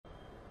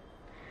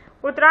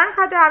ઉત્તરાયણ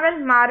ખાતે આવેલ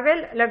માર્વેલ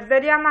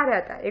લક્ઝરિયામાં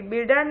રહેતા એક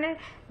બિલ્ડરને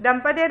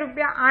દંપતીએ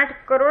 ₹8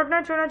 કરોડનો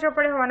ચૂનો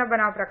ચોપડ્યો હોવાનો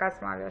બનાવ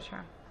પ્રકાશમાં આવ્યો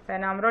છે।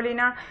 શહેરના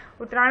અમરોલીના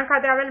ઉત્તરાયણ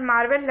ખાતે આવેલ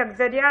માર્વેલ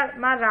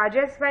લક્ઝરિયામાં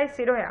રાજેશભાઈ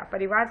સિરોયા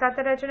પરિવાર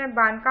સાથે રહે છે અને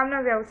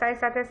બાંધકામના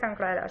વ્યવસાય સાથે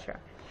સંકળાયેલા છે।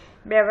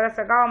 2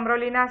 વર્ષ અગાઉ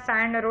અમરોલીના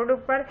સાયણ રોડ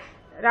ઉપર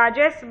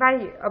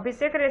રાજેશભાઈ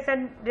અભિષેક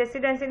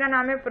રેસિડેન્સીના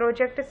નામે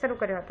પ્રોજેક્ટ શરૂ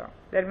કર્યો હતો।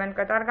 દરમિયાન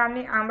કતાર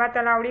ગામની આંબા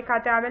તલાવડી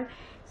ખાતે આવેલ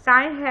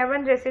સાઈ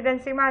હેવન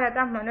રેસિડેન્સીમાં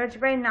રહેતા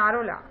મનોજભાઈ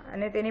નારોલા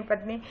અને તેની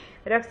પત્ની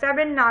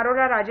રક્ષાબેન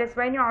નારોલા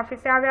રાજેશભાઈની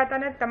ઓફિસે આવ્યા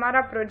હતા અને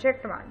તમારા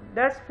પ્રોજેક્ટમાં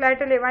 10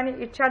 ફ્લેટ લેવાની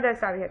ઈચ્છા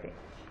દર્શાવી હતી।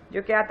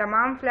 જો કે આ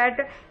તમામ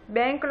ફ્લેટ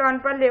બેંક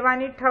લોન પર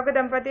લેવાની ઠગ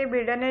દંપતીએ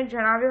બિલ્ડરને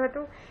જણાવ્યું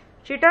હતું।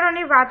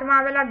 ચીટરોની વાતમાં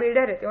આવેલા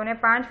બિલ્ડરે તેઓને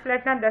 5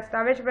 ફ્લેટના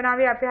દસ્તાવેજ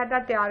બનાવી આપ્યા હતા।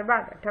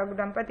 ત્યારબાદ ઠગ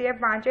દંપતીએ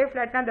 5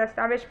 ફ્લેટના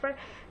દસ્તાવેજ પર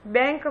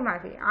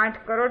બેંકમાંથી 8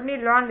 કરોડની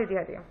લોન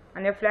લીધી હતી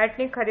અને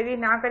ફ્લેટની ખરીદી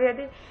ના કરી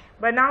હતી।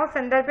 બનાવ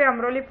સંદર્ભે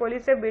અમરોલી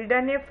પોલીસે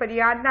બિલ્ડરની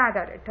ફરિયાદના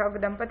આધારે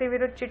ઠગ દંપતી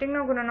વિરુદ્ધ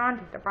ચીટિંગનો ગુનો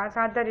નોંધી તપાસ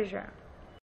હાથ ધરી છે।